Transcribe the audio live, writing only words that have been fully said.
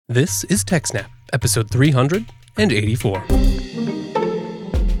This is TechSNAP, episode 384.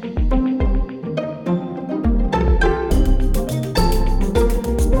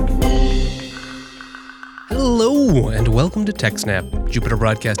 Hello, and welcome to TechSNAP, Jupiter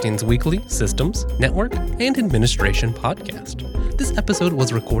Broadcasting's weekly systems, network, and administration podcast. This episode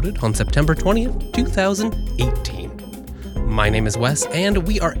was recorded on September 20th, 2018. My name is Wes, and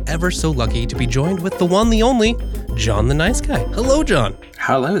we are ever so lucky to be joined with the one, the only, Jon the Nice Guy. Hello, Jon.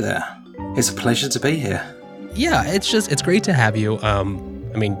 Hello there. It's a pleasure to be here. Yeah, it's great to have you.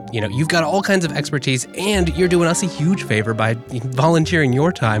 You've got all kinds of expertise, and you're doing us a huge favor by volunteering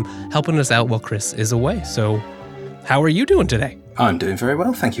your time, helping us out while Chris is away. So, how are you doing today? I'm doing very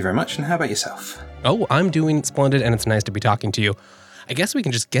well, thank you very much. And how about yourself? Oh, I'm doing splendid, and it's nice to be talking to you. I guess we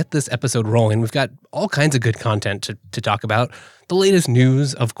can just get this episode rolling. We've got all kinds of good content to talk about. The latest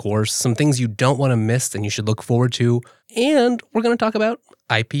news, of course, some things you don't want to miss and you should look forward to. And we're going to talk about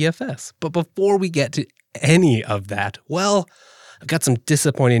IPFS. But before we get to any of that, well, I've got some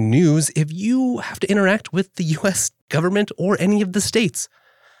disappointing news if you have to interact with the U.S. government or any of the states.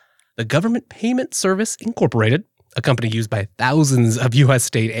 The Government Payment Service Incorporated, a company used by thousands of U.S.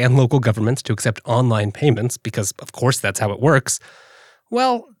 state and local governments to accept online payments, because of course that's how it works,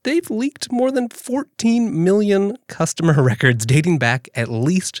 well, they've leaked more than 14 million customer records dating back at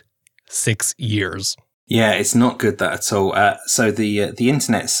least 6 years. Yeah, it's not good, that at all. So the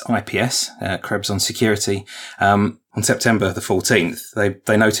Internet's IPS, Krebs on Security, on September the 14th,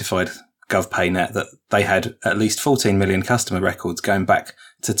 they notified GovPayNet that they had at least 14 million customer records going back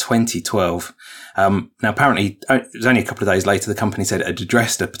to 2012. Now, apparently, it was only a couple of days later, the company said it had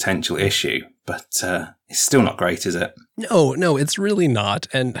addressed a potential issue, but it's still not great, is it? No, it's really not.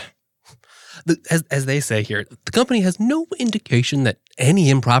 And as they say here, the company has no indication that any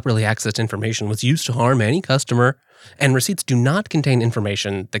improperly accessed information was used to harm any customer, and receipts do not contain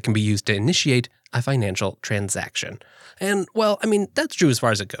information that can be used to initiate a financial transaction. And, well, I mean, that's true as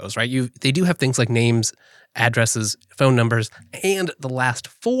far as it goes, right? They do have things like names, addresses, phone numbers, and the last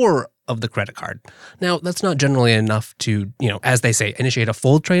four of the credit card. Now, that's not generally enough to, as they say, initiate a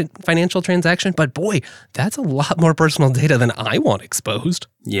full financial transaction, but boy, that's a lot more personal data than I want exposed.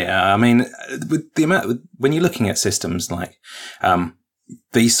 Yeah, I mean, with the amount, when you're looking at systems like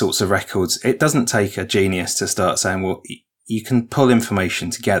these sorts of records, it doesn't take a genius to start saying, well, you can pull information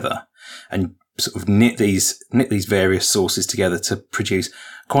together and sort of knit these various sources together to produce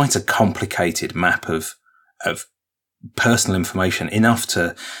quite a complicated map of personal information, enough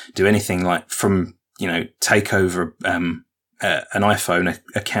to do anything like from, take over an iPhone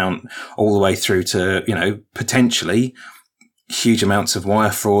account all the way through to, potentially huge amounts of wire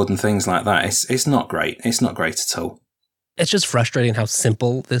fraud and things like that. It's not great. It's not great at all. It's just frustrating how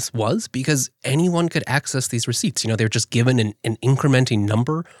simple this was, because anyone could access these receipts. They were just given an incrementing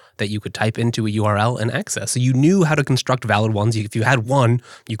number that you could type into a URL and access. So you knew how to construct valid ones. If you had one,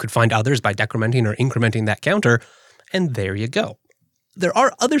 you could find others by decrementing or incrementing that counter, and there you go. There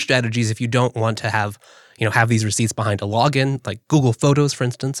are other strategies if you don't want to have these receipts behind a login, like Google Photos, for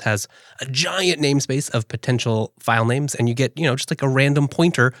instance, has a giant namespace of potential file names, and you get, just like a random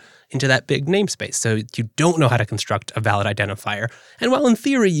pointer into that big namespace. So you don't know how to construct a valid identifier. And while in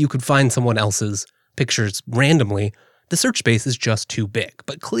theory you could find someone else's pictures randomly, the search space is just too big.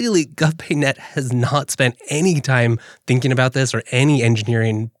 But clearly GovPayNet has not spent any time thinking about this or any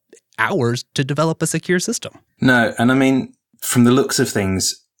engineering hours to develop a secure system. No, and I mean, from the looks of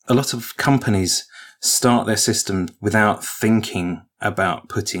things, a lot of companies start their system without thinking about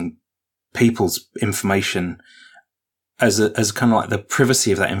putting people's information as kind of like the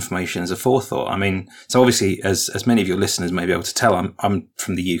privacy of that information as a forethought. I mean, so obviously, as many of your listeners may be able to tell, I'm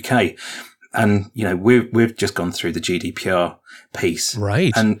from the UK, and we've just gone through the GDPR piece,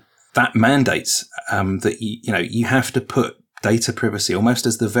 right? And that mandates that you have to put data privacy almost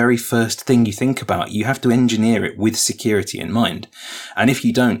as the very first thing you think about. You have to engineer it with security in mind. And if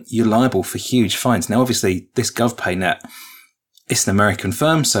you don't, you're liable for huge fines. Now, obviously, this GovPayNet, it's an American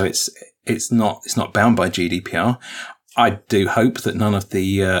firm, so it's not bound by GDPR. I do hope that none of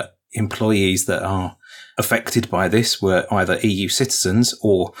the employees that are affected by this were either EU citizens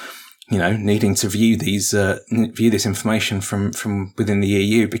or, needing to view this information from within the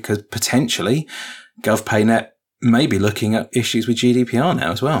EU, because potentially GovPayNet may be looking at issues with GDPR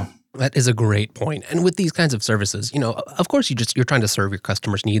now as well. That is a great point. And with these kinds of services, of course you're trying to serve your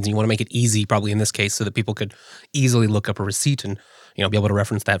customers' needs, and you want to make it easy, probably in this case, so that people could easily look up a receipt and, be able to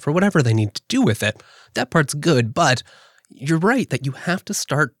reference that for whatever they need to do with it. That part's good, but you're right that you have to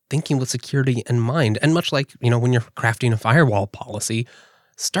start thinking with security in mind. And much like, when you're crafting a firewall policy,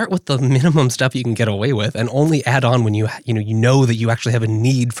 start with the minimum stuff you can get away with and only add on when you know that you actually have a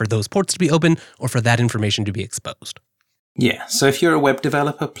need for those ports to be open or for that information to be exposed. Yeah, so if you're a web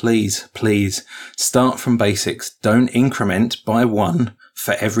developer, please start from basics. Don't increment by one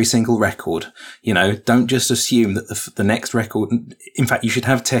for every single record. Don't just assume that the next record, in fact, you should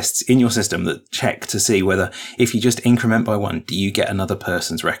have tests in your system that check to see whether if you just increment by one, do you get another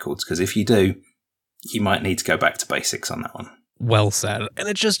person's records? Because if you do, you might need to go back to basics on that one. Well said. And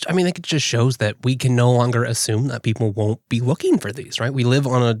it just shows that we can no longer assume that people won't be looking for these, right? We live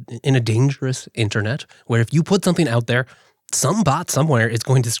in a dangerous internet where if you put something out there, some bot somewhere is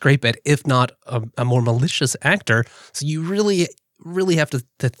going to scrape it, if not a more malicious actor. So you really, really have to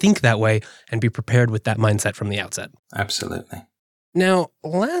think that way and be prepared with that mindset from the outset. Absolutely. Now,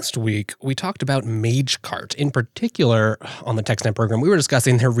 last week, we talked about Magecart. In particular, on the TechSNAP program, we were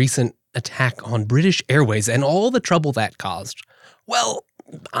discussing their recent attack on British Airways and all the trouble that caused. Well,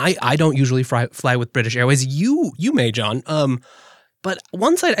 I don't usually fly with British Airways. You may, Jon. But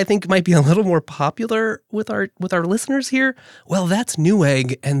one site I think might be a little more popular with our listeners here. Well, that's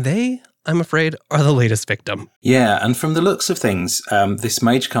Newegg, and they, I'm afraid, are the latest victim. Yeah, and from the looks of things, this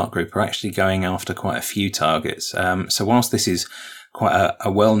Magecart group are actually going after quite a few targets. So whilst this is quite a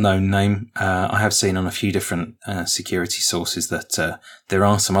well-known name, I have seen on a few different security sources that there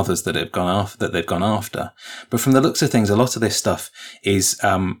are some others that they've gone after. But from the looks of things, a lot of this stuff is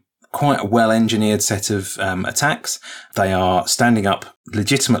quite a well-engineered set of attacks. They are standing up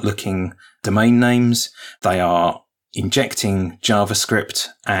legitimate-looking domain names. They are injecting JavaScript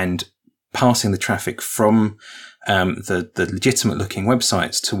and passing the traffic from the legitimate-looking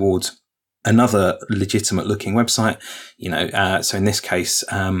websites towards another legitimate-looking website. So in this case,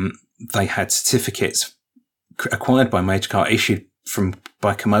 they had certificates acquired by Magecart, issued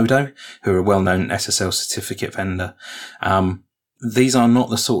by Komodo, who are a well-known SSL certificate vendor. These are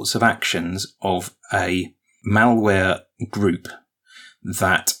not the sorts of actions of a malware group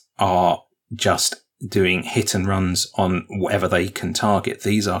that are just doing hit and runs on whatever they can target.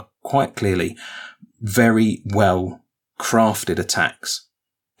 These are quite clearly very well crafted attacks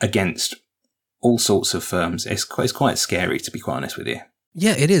against all sorts of firms. It's quite scary, to be quite honest with you.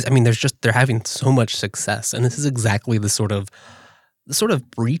 Yeah, it is. I mean, they're having so much success, and this is exactly the sort of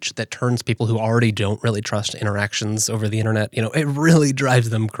breach that turns people who already don't really trust interactions over the internet. It really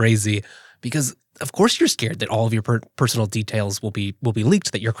drives them crazy because, of course, you're scared that all of your personal details will be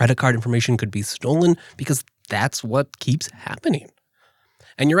leaked, that your credit card information could be stolen, because that's what keeps happening.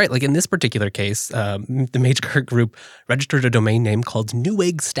 And you're right, like in this particular case, the Magecart group registered a domain name called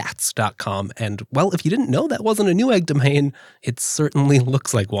neweggStats.com. And, well, if you didn't know that wasn't a Newegg domain, it certainly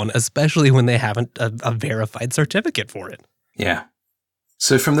looks like one, especially when they haven't a verified certificate for it. Yeah.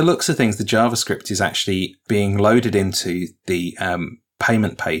 So from the looks of things, the JavaScript is actually being loaded into the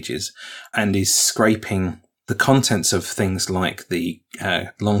payment pages and is scraping the contents of things like the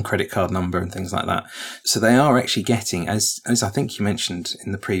long credit card number and things like that. So they are actually getting, as I think you mentioned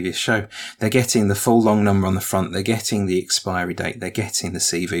in the previous show, they're getting the full long number on the front, they're getting the expiry date, they're getting the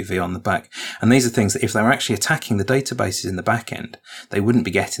CVV on the back. And these are things that if they were actually attacking the databases in the back end, they wouldn't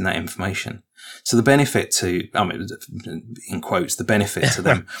be getting that information. So the benefit in quotes, the benefit to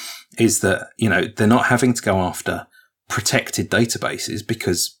them is that, they're not having to go after protected databases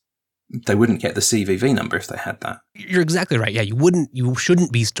because they wouldn't get the CVV number if they had that. You're exactly right. Yeah, you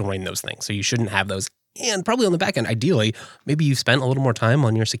shouldn't be storing those things. So you shouldn't have those. And probably on the back end, ideally, maybe you've spent a little more time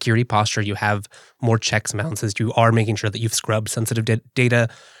on your security posture. You have more checks and balances. You are making sure that you've scrubbed sensitive data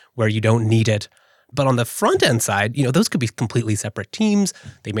where you don't need it. But on the front end side, those could be completely separate teams.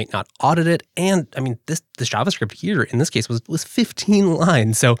 They may not audit it. And I mean, this JavaScript here in this case was 15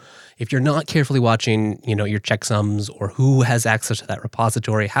 lines. So if you're not carefully watching, your checksums or who has access to that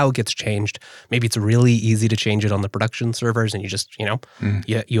repository, how it gets changed, maybe it's really easy to change it on the production servers and you just,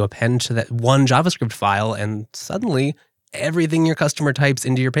 you append to that one JavaScript file and suddenly everything your customer types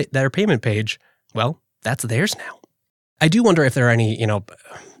into their payment page, well, that's theirs now. I do wonder if there are any,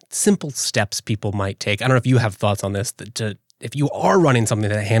 simple steps people might take. I don't know if you have thoughts on this, if you are running something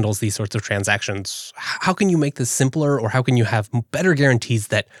that handles these sorts of transactions, how can you make this simpler, or how can you have better guarantees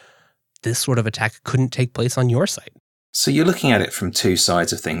that this sort of attack couldn't take place on your site? So you're looking at it from two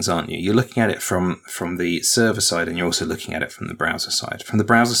sides of things, aren't you? You're looking at it from the server side, and you're also looking at it from the browser side. From the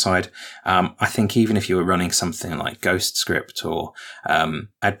browser side, I think even if you were running something like GhostScript or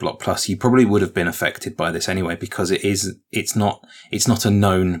AdBlock Plus, you probably would have been affected by this anyway, because it's not a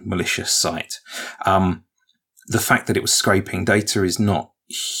known malicious site. The fact that it was scraping data is not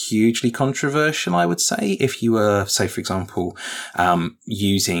hugely controversial, I would say. If you were, say, for example,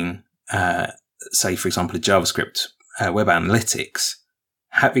 using, a JavaScript web analytics,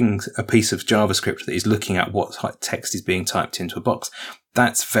 having a piece of JavaScript that is looking at what text is being typed into a box,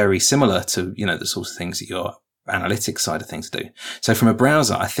 that's very similar to, the sorts of things that your analytics side of things do. So from a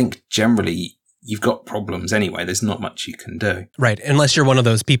browser, I think generally you've got problems anyway. There's not much you can do. Right. Unless you're one of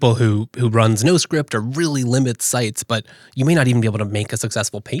those people who runs no script or really limits sites, but you may not even be able to make a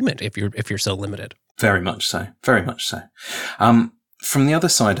successful payment if you're so limited. Very much so. Very much so. From the other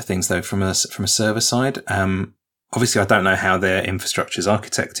side of things, though, from a server side, obviously I don't know how their infrastructure is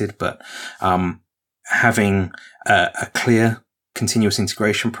architected, but having a clear continuous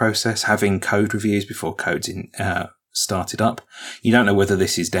integration process, having code reviews before code's started up. You don't know whether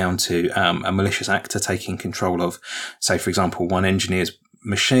this is down to a malicious actor taking control of, say, for example, one engineer's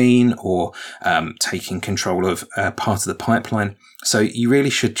machine, or taking control of part of the pipeline. So you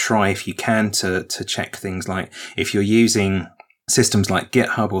really should try, if you can, to check things like, if you're using systems like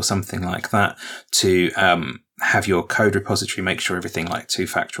GitHub or something like that, to have your code repository, make sure everything like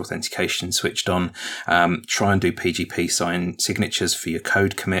two-factor authentication switched on, try and do PGP sign signatures for your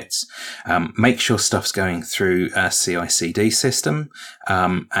code commits, make sure stuff's going through a CI/CD system,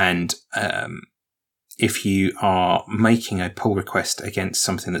 and if you are making a pull request against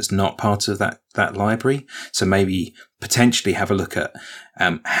something that's not part of that library, so maybe potentially have a look at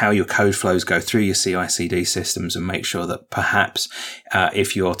how your code flows go through your CI/CD systems, and make sure that perhaps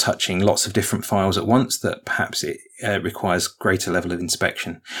if you're touching lots of different files at once, that perhaps it requires greater level of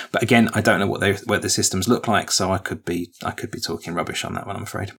inspection. But again, I don't know what the systems look like, so I could be talking rubbish on that one, I'm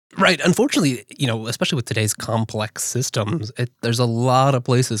afraid. Right. Unfortunately, especially with today's complex systems, there's a lot of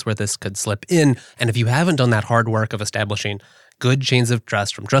places where this could slip in. And if you haven't done that hard work of establishing good chains of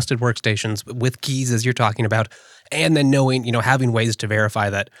trust from trusted workstations with keys, as you're talking about, and then knowing, having ways to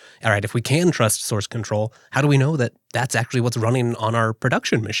verify that, all right, if we can trust source control, how do we know that that's actually what's running on our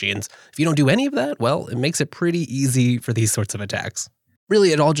production machines? If you don't do any of that, well, it makes it pretty easy for these sorts of attacks.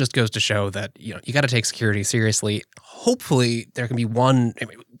 Really, it all just goes to show that, you got to take security seriously. Hopefully, there can be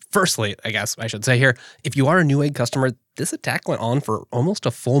firstly, I guess I should say here, if you are a Newegg customer, this attack went on for almost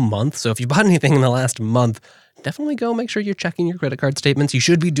a full month. So if you bought anything in the last month, definitely go make sure you're checking your credit card statements. You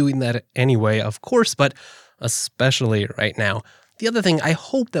should be doing that anyway, of course, but especially right now. The other thing, I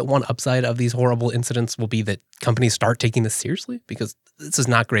hope that one upside of these horrible incidents will be that companies start taking this seriously, because this is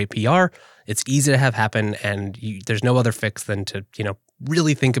not great PR. It's easy to have happen, and there's no other fix than to,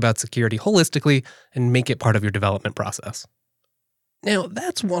 really think about security holistically and make it part of your development process. Now,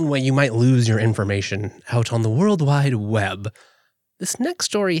 that's one way you might lose your information out on the World Wide Web. This next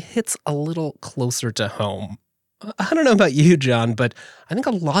story hits a little closer to home. I don't know about you, Jon, but I think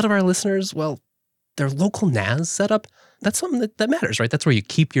a lot of our listeners, well, their local NAS setup, that's something that matters, right? That's where you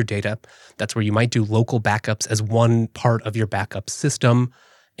keep your data. That's where you might do local backups as one part of your backup system.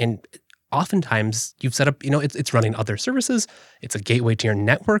 And oftentimes you've set up, it's running other services. It's a gateway to your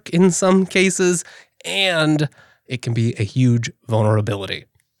network in some cases, and it can be a huge vulnerability.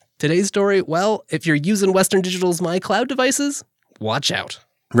 Today's story, well, if you're using Western Digital's MyCloud devices, watch out.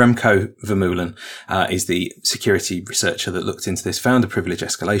 Remco Vermeulen is the security researcher that looked into this, found a privilege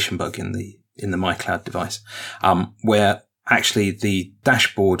escalation bug in the MyCloud device, where actually the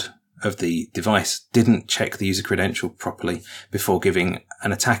dashboard of the device didn't check the user credential properly before giving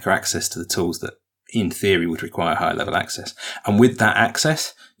an attacker access to the tools that in theory would require higher level access. And with that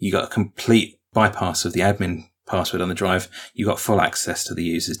access, you got a complete bypass of the admin password on the drive. You got full access to the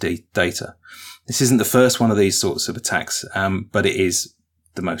user's data. This isn't the first one of these sorts of attacks, but it is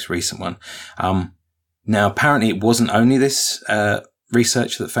the most recent one. Now, apparently it wasn't only this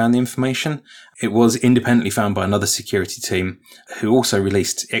researcher that found the information. It was independently found by another security team who also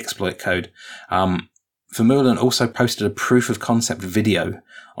released exploit code. Vermeulen also posted a proof of concept video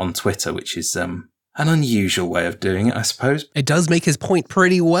on Twitter, which is an unusual way of doing it, I suppose. It does make his point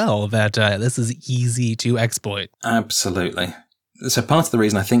pretty well that this is easy to exploit. Absolutely. So part of the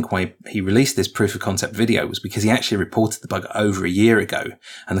reason I think why he released this proof of concept video was because he actually reported the bug over a year ago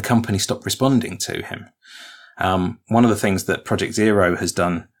and the company stopped responding to him. One of the things that Project Zero has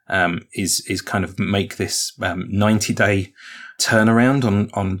done is kind of make this 90-day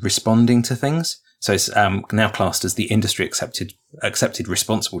turnaround on responding to things. So it's now classed as the industry accepted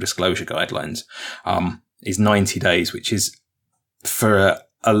responsible disclosure guidelines, is 90 days, which is for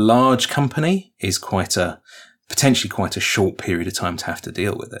a large company is potentially quite a short period of time to have to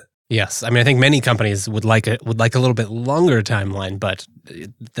deal with it. Yes. I mean, I think many companies would like a little bit longer timeline, but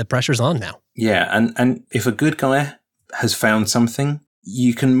the pressure's on now. Yeah. And if a good guy has found something,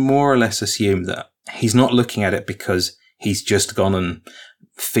 you can more or less assume that he's not looking at it because he's just gone and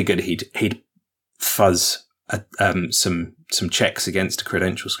figured he'd fuzz some some checks against a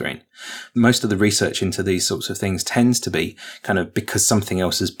credential screen. Most of the research into these sorts of things tends to be kind of because something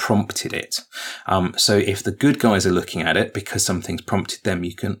else has prompted it. So if the good guys are looking at it because something's prompted them,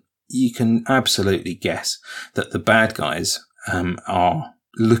 you can absolutely guess that the bad guys are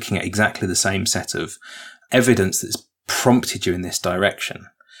looking at exactly the same set of evidence that's prompted you in this direction.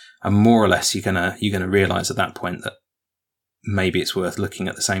 And more or less, you're gonna realize at that point that maybe it's worth looking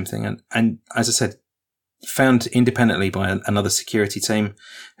at the same thing. And as I said, found independently by another security team.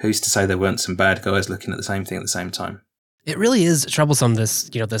 Who's to say there weren't some bad guys looking at the same thing at the same time? It really is troublesome, this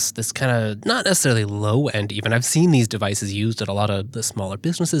kind of not necessarily low end even. I've seen these devices used at a lot of the smaller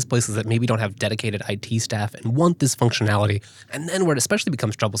businesses, places that maybe don't have dedicated IT staff and want this functionality. And then where it especially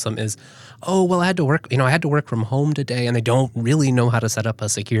becomes troublesome is, oh, well, I had to work from home today and they don't really know how to set up a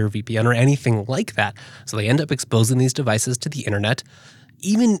secure VPN or anything like that. So they end up exposing these devices to the internet.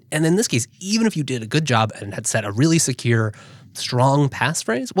 And in this case, even if you did a good job and had set a really secure, strong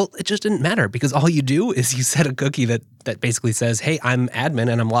passphrase, well, it just didn't matter because all you do is you set a cookie that basically says, hey, I'm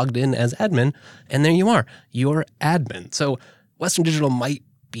admin and I'm logged in as admin. And there you are. You're admin. So Western Digital might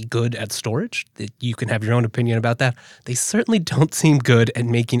be good at storage. You can have your own opinion about that. They certainly don't seem good at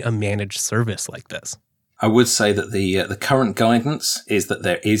making a managed service like this. I would say that the current guidance is that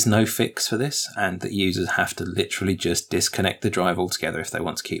there is no fix for this and that users have to literally just disconnect the drive altogether if they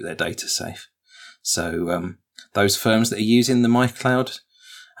want to keep their data safe. So those firms that are using the MyCloud,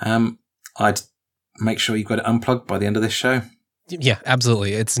 I'd make sure you've got it unplugged by the end of this show. Yeah,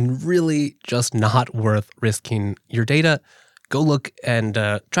 absolutely. It's really just not worth risking your data. Go look and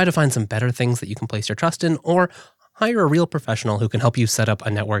try to find some better things that you can place your trust in, or hire a real professional who can help you set up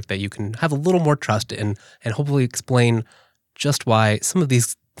a network that you can have a little more trust in and hopefully explain just why some of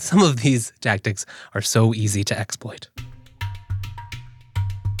these tactics are so easy to exploit.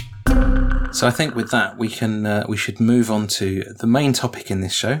 So I think with that, we should move on to the main topic in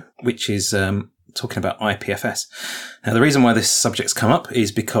this show, which is talking about IPFS. Now, the reason why this subject's come up is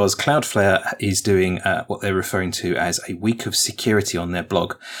because Cloudflare is doing what they're referring to as a week of security on their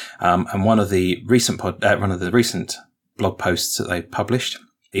blog. And one of the recent blog posts that they published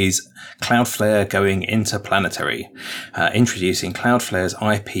is Cloudflare going interplanetary, introducing Cloudflare's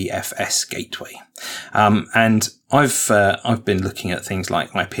IPFS gateway. And I've been looking at things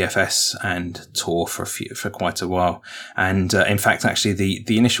like IPFS and Tor for quite a while. And in fact, actually,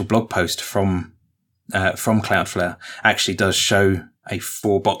 the initial blog post from Cloudflare actually does show a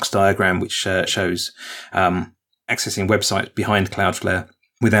 4-box diagram which shows accessing websites behind Cloudflare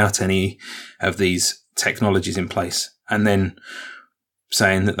without any of these technologies in place, and then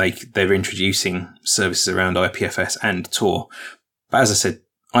saying that they're introducing services around IPFS and Tor. But as I said,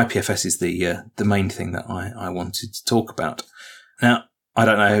 IPFS is the main thing that I wanted to talk about. Now, I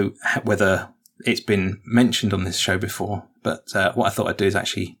don't know whether it's been mentioned on this show before, but what I thought I'd do is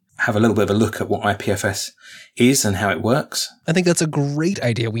actually have a little bit of a look at what IPFS is and how it works. I think that's a great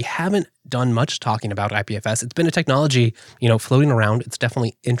idea. We haven't done much talking about IPFS. It's been a technology, floating around. It's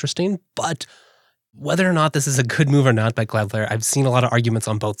definitely interesting, but whether or not this is a good move or not by Cloudflare, I've seen a lot of arguments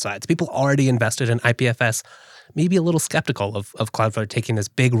on both sides. People already invested in IPFS, maybe a little skeptical of Cloudflare taking this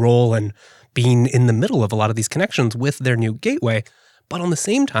big role and being in the middle of a lot of these connections with their new gateway. But on the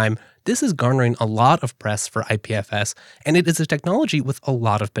same time, this is garnering a lot of press for IPFS, and it is a technology with a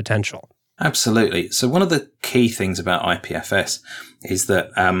lot of potential. Absolutely. So one of the key things about IPFS is that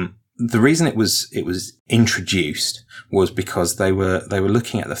the reason it was introduced was because they were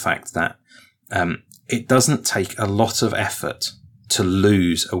looking at the fact that it doesn't take a lot of effort to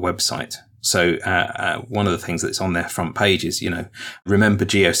lose a website. So one of the things that's on their front page is, remember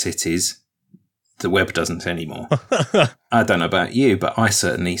GeoCities. The web doesn't anymore. I don't know about you, but I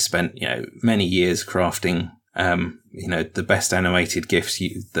certainly spent, many years crafting, the best animated GIFs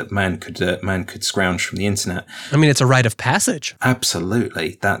that man could scrounge from the internet. I mean, it's a rite of passage.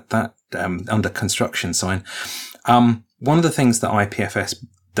 Absolutely. That under construction sign. One of the things that IPFS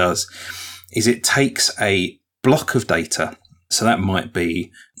does is it takes a block of data. So that might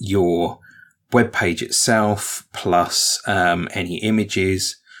be your web page itself, plus any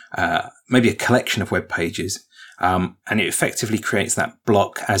images, maybe a collection of web pages, and it effectively creates that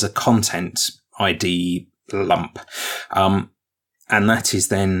block as a content ID lump. And that is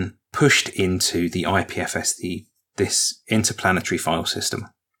then pushed into the IPFS, this interplanetary file system.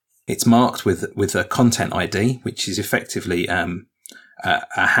 It's marked with a content ID, which is effectively a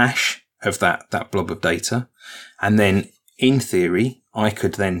hash of that blob of data. And then in theory, I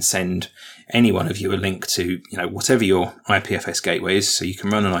could then send any one of you a link to, whatever your IPFS gateway is. So you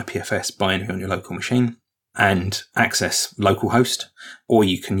can run an IPFS binary on your local machine and access localhost, or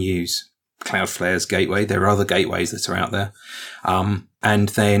you can use Cloudflare's gateway. There are other gateways that are out there. And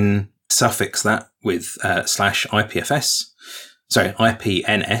then suffix that with /IPFS,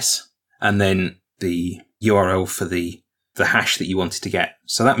 IPNS, and then the URL for the hash that you wanted to get.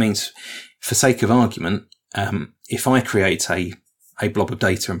 So that means, for sake of argument, if I create a blob of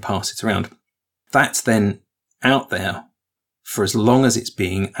data and pass it around, that's then out there for as long as it's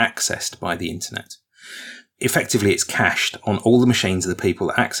being accessed by the internet. Effectively, it's cached on all the machines of the people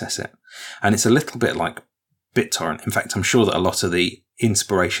that access it. And it's a little bit like BitTorrent. In fact, I'm sure that a lot of the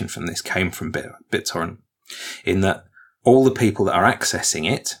inspiration from this came from BitTorrent, in that all the people that are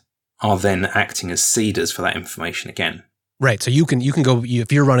accessing it are then acting as seeders for that information again. Right. So you can go,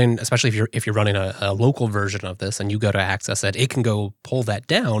 if you're running, especially if you're running a local version of this and you go to access it, it can go pull that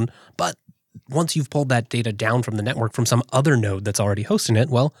down. But once you've pulled that data down from the network from some other node that's already hosting it,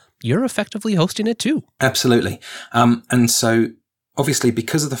 well, you're effectively hosting it too. Absolutely. And so obviously,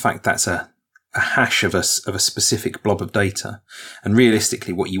 because of the fact that's a hash of a specific blob of data, and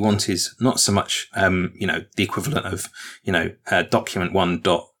realistically what you want is not so much, the equivalent of, document 1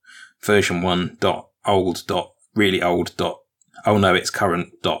 dot version 1 dot old dot really old dot, oh no, it's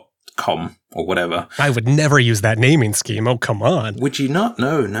current dot com or whatever. I would never use that naming scheme. Oh, come on. Would you not?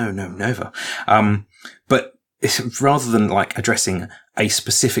 No, never. But it's, rather than like addressing a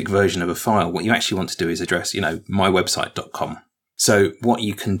specific version of a file, what you actually want to do is address, mywebsite.com. So what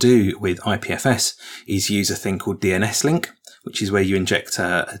you can do with IPFS is use a thing called DNS link, which is where you inject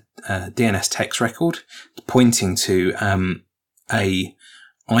a DNS text record pointing to a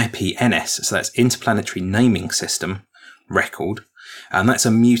IPNS. So that's Interplanetary Naming System record. And that's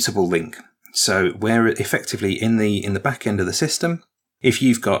a mutable link. So where effectively in the back end of the system, if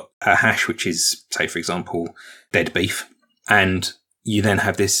you've got a hash, which is, say, for example, dead beef, and you then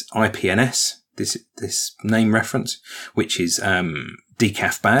have this IPNS, this name reference, which is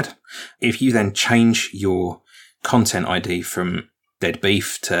decaf bad. If you then change your content ID from dead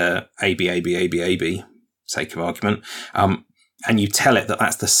beef to AB, sake of argument, and you tell it that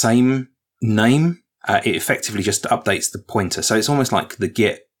that's the same name, it effectively just updates the pointer. So it's almost like the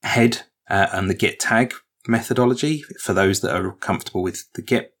git head and the git tag methodology for those that are comfortable with the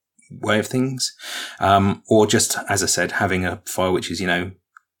git way of things, or just, as I said, having a file which is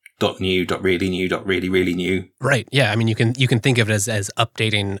 .new, .really new, .really new. Right. Yeah. I mean, you can think of it as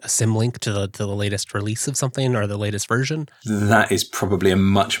updating a symlink to the latest release of something or the latest version. That is probably a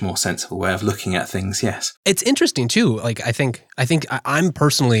much more sensible way of looking at things. Yes. It's interesting too. Like I think I'm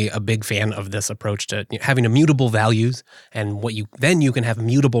personally a big fan of this approach to having immutable values, and you can have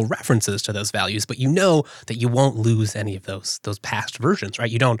mutable references to those values, but you know that you won't lose any of those past versions, right?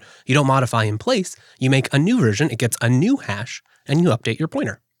 You don't modify in place. You make a new version, it gets a new hash, and you update your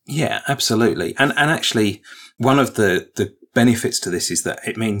pointer. Yeah, absolutely. And actually, one of the benefits to this is that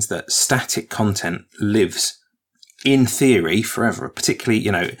it means that static content lives, in theory, forever,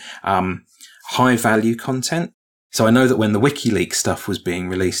 particularly, high value content. So I know that when the WikiLeaks stuff was being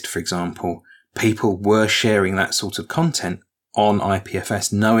released, for example, people were sharing that sort of content on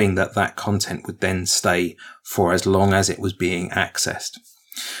IPFS, knowing that content would then stay for as long as it was being accessed.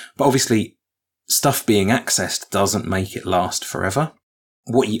 But obviously, stuff being accessed doesn't make it last forever.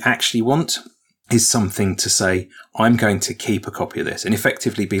 What you actually want is something to say, I'm going to keep a copy of this, and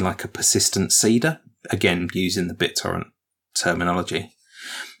effectively be like a persistent seeder, again, using the BitTorrent terminology.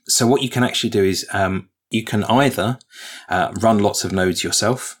 So what you can actually do is you can either run lots of nodes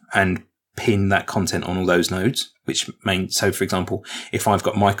yourself and pin that content on all those nodes, which means, so for example, if I've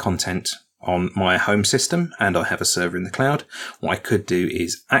got my content on my home system and I have a server in the cloud, what I could do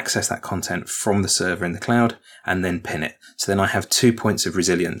is access that content from the server in the cloud and then pin it. So then I have 2 points of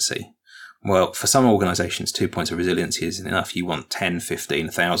resiliency. Well, for some organizations, 2 points of resiliency isn't enough. You want 10, 15,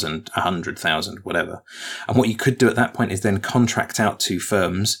 1,000, 100,000, whatever. And what you could do at that point is then contract out to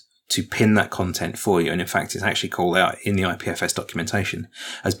firms to pin that content for you. And in fact, it's actually called out in the IPFS documentation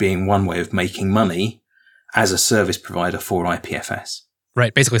as being one way of making money as a service provider for IPFS.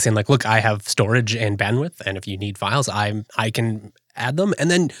 Right. Basically saying like, look, I have storage and bandwidth, and if you need files, I can add them.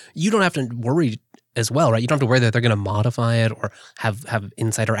 And then you don't have to worry as well, right? You don't have to worry that they're going to modify it or have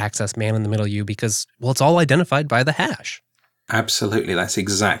insider access man in the middle of you because, well, it's all identified by the hash. Absolutely. That's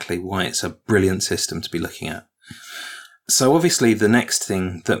exactly why it's a brilliant system to be looking at. So obviously the next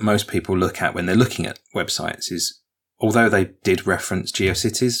thing that most people look at when they're looking at websites is, although they did reference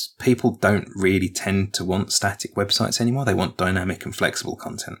GeoCities, people don't really tend to want static websites anymore. They want dynamic and flexible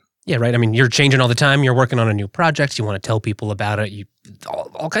content. Yeah, right. I mean, you're changing all the time. You're working on a new project. You want to tell people about it. You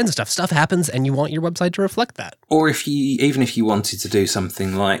all kinds of stuff. Stuff happens and you want your website to reflect that. Or even if you wanted to do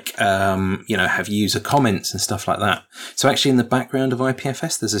something like, have user comments and stuff like that. So actually in the background of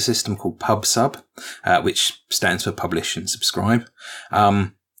IPFS, there's a system called PubSub, which stands for publish and subscribe.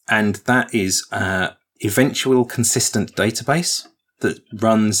 And that is eventual consistent database that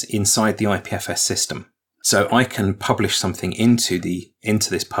runs inside the IPFS system. So I can publish something into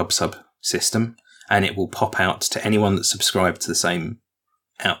this PubSub system, and it will pop out to anyone that's subscribed to the same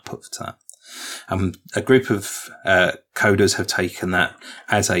output to that. A group of coders have taken that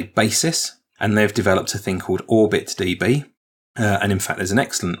as a basis, and they've developed a thing called OrbitDB. And in fact, there's an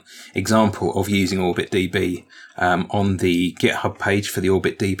excellent example of using OrbitDB on the GitHub page for the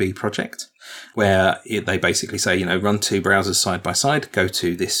OrbitDB project, where they basically say, run two browsers side by side, go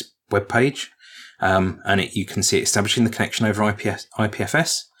to this web page, and you can see it establishing the connection over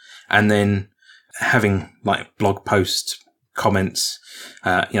IPFS, and then having like blog post comments,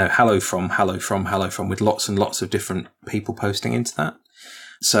 hello from, with lots and lots of different people posting into that.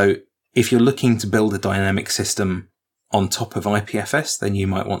 So if you're looking to build a dynamic system on top of IPFS, then you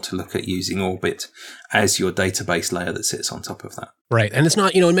might want to look at using Orbit as your database layer that sits on top of that. Right. And it's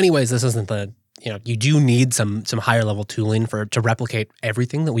not, in many ways, this isn't you do need some higher level tooling to replicate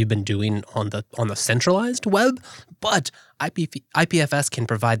everything that we've been doing on the centralized web, but IPFS can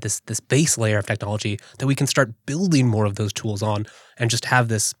provide this base layer of technology that we can start building more of those tools on and just have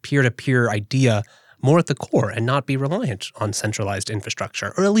this peer-to-peer idea more at the core and not be reliant on centralized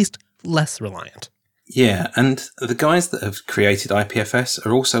infrastructure, or at least less reliant. Yeah, and the guys that have created IPFS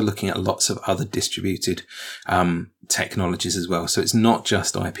are also looking at lots of other distributed technologies as well. So it's not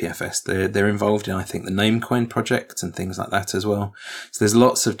just IPFS. They're involved in, I think, the Namecoin project and things like that as well. So there's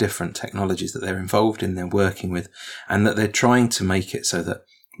lots of different technologies that they're involved in, they're working with, and that they're trying to make it so that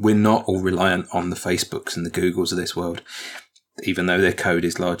we're not all reliant on the Facebooks and the Googles of this world, even though their code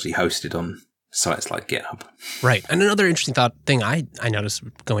is largely hosted on sites like GitHub. Right. And another interesting thing I noticed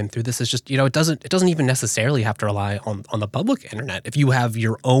going through this is just, it doesn't even necessarily have to rely on the public internet. If you have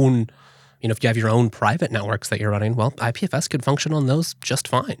your own, private networks that you're running, well, IPFS could function on those just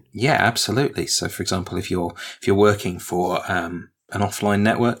fine. Yeah, absolutely. So for example, if you're working for an offline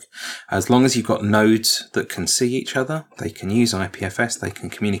network, as long as you've got nodes that can see each other, they can use IPFS, they can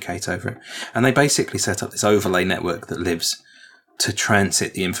communicate over it. And they basically set up this overlay network that lives to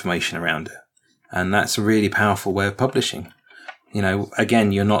transit the information around it. And that's a really powerful way of publishing.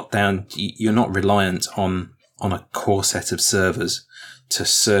 Again, you're not reliant on a core set of servers to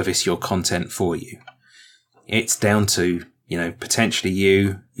service your content for you. It's down to, potentially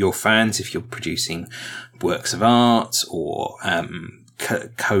your fans, if you're producing works of art or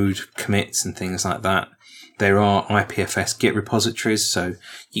code commits and things like that. There are IPFS Git repositories, so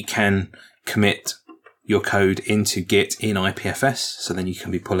you can commit your code into Git in IPFS, so then you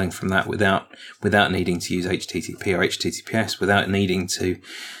can be pulling from that without needing to use HTTP or HTTPS, without needing to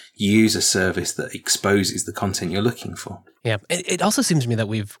use a service that exposes the content you're looking for. Yeah, it also seems to me that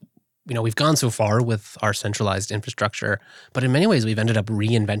we've gone so far with our centralized infrastructure, but in many ways we've ended up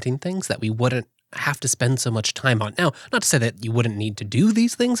reinventing things that we wouldn't have to spend so much time on. Now, not to say that you wouldn't need to do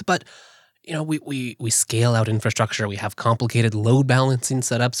these things, but we scale out infrastructure. We have complicated load balancing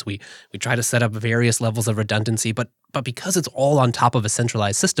setups. We try to set up various levels of redundancy, but because it's all on top of a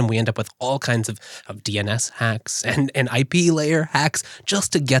centralized system, we end up with all kinds of DNS hacks and IP layer hacks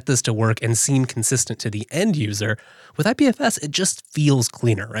just to get this to work and seem consistent to the end user. With IPFS, it just feels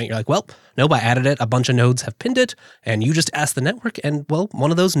cleaner, right? You're like, well, nope, I added it. A bunch of nodes have pinned it, and you just ask the network, and well,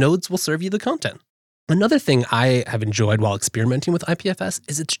 one of those nodes will serve you the content. Another thing I have enjoyed while experimenting with IPFS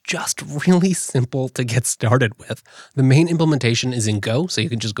is it's just really simple to get started with. The main implementation is in Go, so you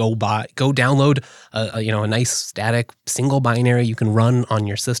can just go download a nice static single binary you can run on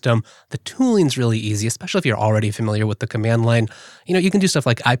your system. The tooling's really easy, especially if you're already familiar with the command line. You can do stuff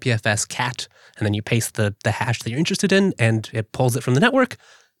like IPFS cat, and then you paste the hash that you're interested in, and it pulls it from the network,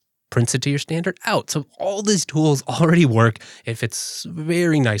 prints it to your standard out. So all these tools already work. It fits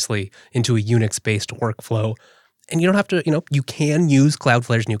very nicely into a Unix-based workflow. And you don't have to, you can use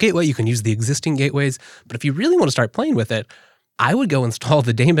Cloudflare's new gateway. You can use the existing gateways. But if you really want to start playing with it, I would go install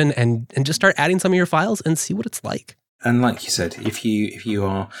the daemon and just start adding some of your files and see what it's like. And like you said, if you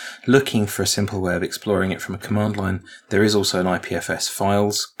are looking for a simple way of exploring it from a command line, there is also an IPFS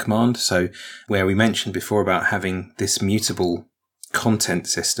files command. So where we mentioned before about having this mutable content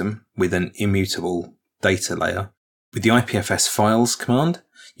system with an immutable data layer, with the IPFS files command,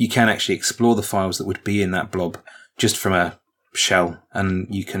 you can actually explore the files that would be in that blob just from a shell, and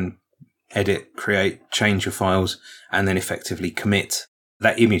you can edit, create, change your files, and then effectively commit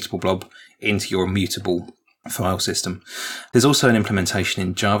that immutable blob into your immutable file system. There's also an implementation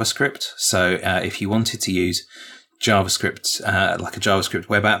in JavaScript. So if you wanted to use JavaScript, like a JavaScript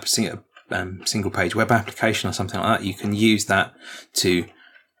web app, single page web application or something like that, you can use that to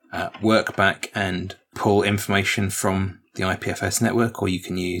work back and pull information from the IPFS network, or you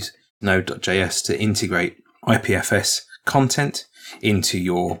can use Node.js to integrate IPFS content into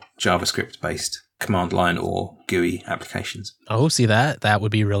your JavaScript-based command line or GUI applications. Oh, see that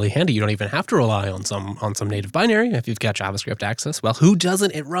would be really handy. You don't even have to rely on some native binary if you've got JavaScript access. Well, who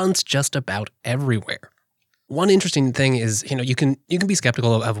doesn't? It runs just about everywhere. One interesting thing is, you can be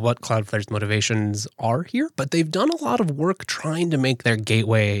skeptical of what Cloudflare's motivations are here, but they've done a lot of work trying to make their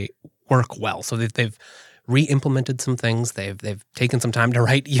gateway work well. So they've re-implemented some things. They've taken some time to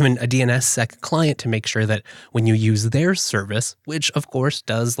write even a DNSSEC client to make sure that when you use their service, which of course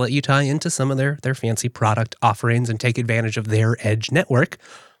does let you tie into some of their fancy product offerings and take advantage of their edge network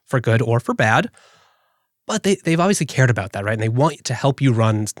for good or for bad. But they've obviously cared about that, right? And they want to help you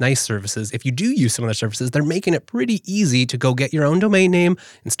run nice services. If you do use some of their services, they're making it pretty easy to go get your own domain name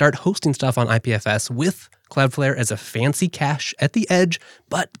and start hosting stuff on IPFS with Cloudflare as a fancy cache at the edge,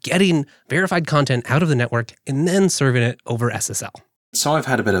 but getting verified content out of the network and then serving it over SSL. So I've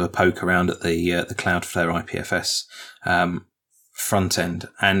had a bit of a poke around at the Cloudflare IPFS front end,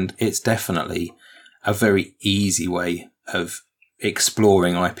 and it's definitely a very easy way of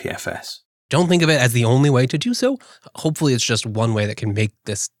exploring IPFS. Don't think of it as the only way to do so. Hopefully it's just one way that can make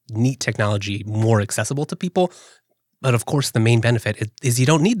this neat technology more accessible to people. But of course, the main benefit is you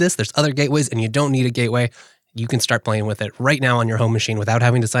don't need this. There's other gateways and you don't need a gateway. You can start playing with it right now on your home machine without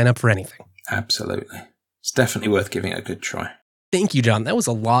having to sign up for anything. Absolutely. It's definitely worth giving it a good try. Thank you, Jon. That was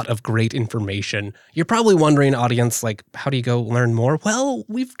a lot of great information. You're probably wondering, audience, how do you go learn more? Well,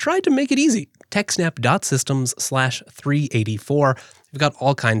 we've tried to make it easy. TechSNAP.systems/384. We've got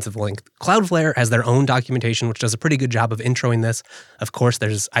all kinds of links. Cloudflare has their own documentation, which does a pretty good job of introing this. Of course,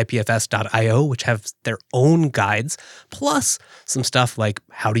 there's IPFS.io, which has their own guides, plus some stuff like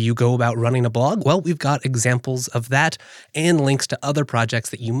how do you go about running a blog? Well, we've got examples of that and links to other projects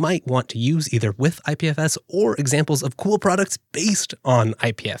that you might want to use either with IPFS or examples of cool products based on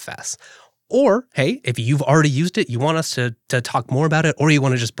IPFS. Or, hey, if you've already used it, you want us to talk more about it, or you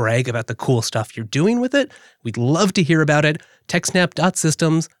want to just brag about the cool stuff you're doing with it, we'd love to hear about it.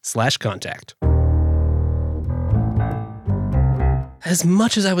 TechSNAP.systems/contact. As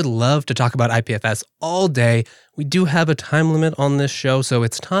much as I would love to talk about IPFS all day, we do have a time limit on this show, so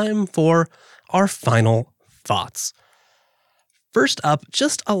it's time for our final thoughts. First up,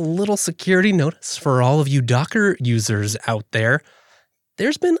 just a little security notice for all of you Docker users out there.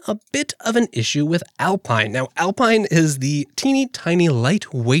 There's been a bit of an issue with Alpine. Now, Alpine is the teeny tiny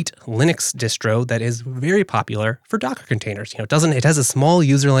lightweight Linux distro that is very popular for Docker containers. It has a small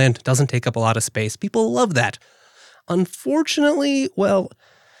userland, doesn't take up a lot of space. People love that. Unfortunately, well,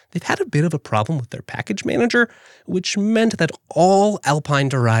 they've had a bit of a problem with their package manager, which meant that all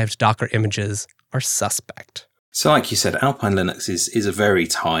Alpine-derived Docker images are suspect. So like you said, Alpine Linux is a very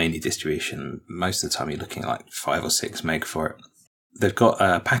tiny distribution. Most of the time you're looking at 5 or 6 meg for it. They've got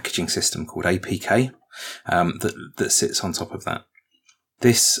a packaging system called APK that sits on top of that.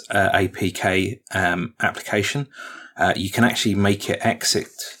 This APK application, you can actually make it exit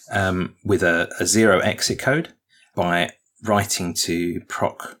with a 0 exit code by writing to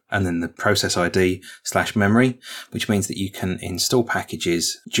proc and then the process ID /memory, which means that you can install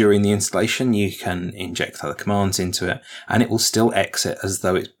packages during the installation. You can inject other commands into it and it will still exit as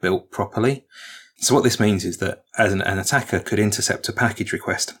though it's built properly. So what this means is that as an attacker could intercept a package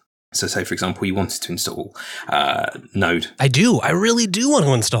request. So say, for example, you wanted to install Node. I really do want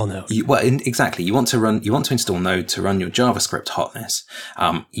to install Node. Exactly. You want to install Node to run your JavaScript hotness.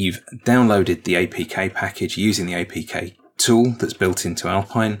 You've downloaded the APK package using the APK tool that's built into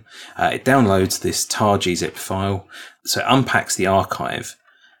Alpine. It downloads this tar gzip file. So it unpacks the archive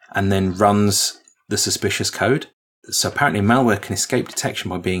and then runs the suspicious code. So apparently malware can escape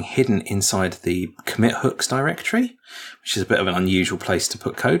detection by being hidden inside the commit hooks directory, which is a bit of an unusual place to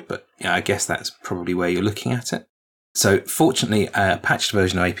put code, but I guess that's probably where you're looking at it. So fortunately, a patched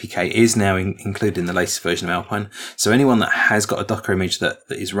version of APK is now included in the latest version of Alpine. So anyone that has got a Docker image that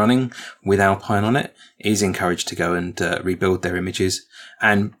is running with Alpine on it is encouraged to go and rebuild their images.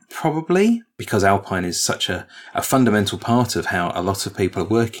 And probably because Alpine is such a fundamental part of how a lot of people are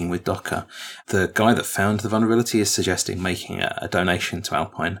working with Docker, the guy that found the vulnerability is suggesting making a donation to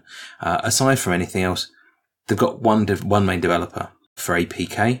Alpine. Aside from anything else, they've got one main developer for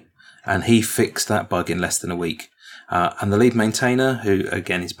APK, and he fixed that bug in less than a week. And the lead maintainer, who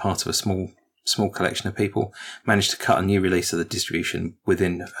again is part of a small small collection of people managed to cut a new release of the distribution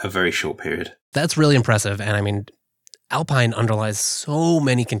within a very short period. That's really impressive. And I mean, Alpine underlies so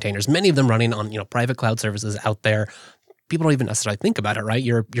many containers, many of them running on, private cloud services out there. People don't even necessarily think about it, right?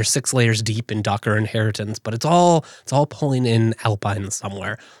 You're 6 layers deep in Docker inheritance, but it's all pulling in Alpine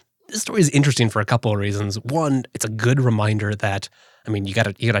somewhere. This story is interesting for a couple of reasons. One, it's a good reminder that, you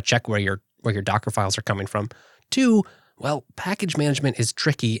gotta check where your Docker files are coming from. Two, well, package management is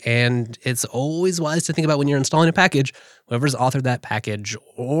tricky, and it's always wise to think about when you're installing a package, whoever's authored that package,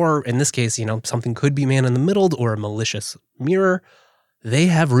 or in this case, something could be man-in-the-middled or a malicious mirror. They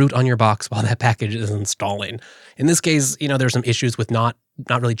have root on your box while that package is installing. In this case, there's some issues with not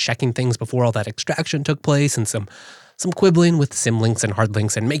really checking things before all that extraction took place, and some quibbling with symlinks and hard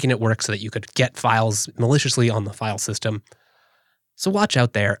links and making it work so that you could get files maliciously on the file system. So watch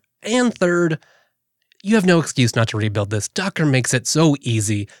out there. And third, you have no excuse not to rebuild this. Docker makes it so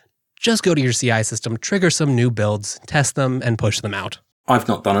easy. Just go to your CI system, trigger some new builds, test them, and push them out. I've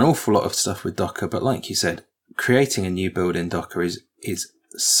not done an awful lot of stuff with Docker, but like you said, creating a new build in Docker is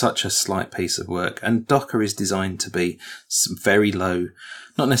such a slight piece of work. And Docker is designed to be very low,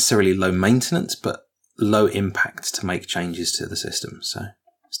 not necessarily low maintenance, but low impact to make changes to the system. So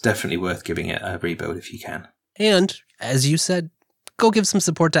it's definitely worth giving it a rebuild if you can. And as you said, go give some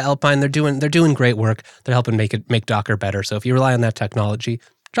support to Alpine. They're doing great work. They're helping make Docker better. So if you rely on that technology,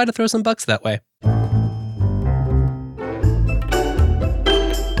 try to throw some bucks that way.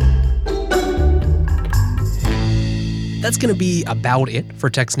 That's going to be about it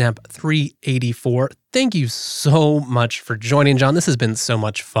for TechSNAP 384. Thank you so much for joining, Jon. This has been so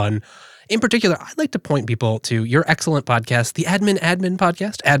much fun. In particular, I'd like to point people to your excellent podcast, the Admin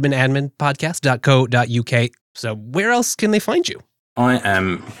Podcast, adminpodcast.co.uk. So where else can they find you? I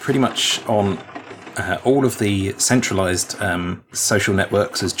am pretty much on all of the centralized social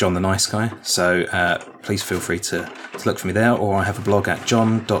networks as Jon the Nice Guy. So please feel free to look for me there, or I have a blog at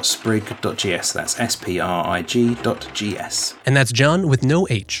jon.sprig.gs. That's sprig.gs. And that's Jon with no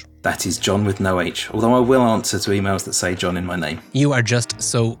H. That is Jon with no H, although I will answer to emails that say Jon in my name. You are just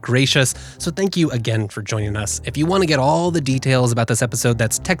so gracious. So thank you again for joining us. If you want to get all the details about this episode,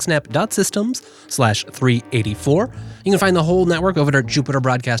 that's techsnap.systems/384. You can find the whole network over at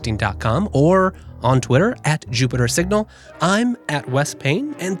jupiterbroadcasting.com or on Twitter at JupiterSignal. I'm at Wes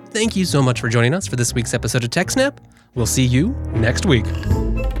Payne, and thank you so much for joining us for this week's episode of TechSNAP. We'll see you next week.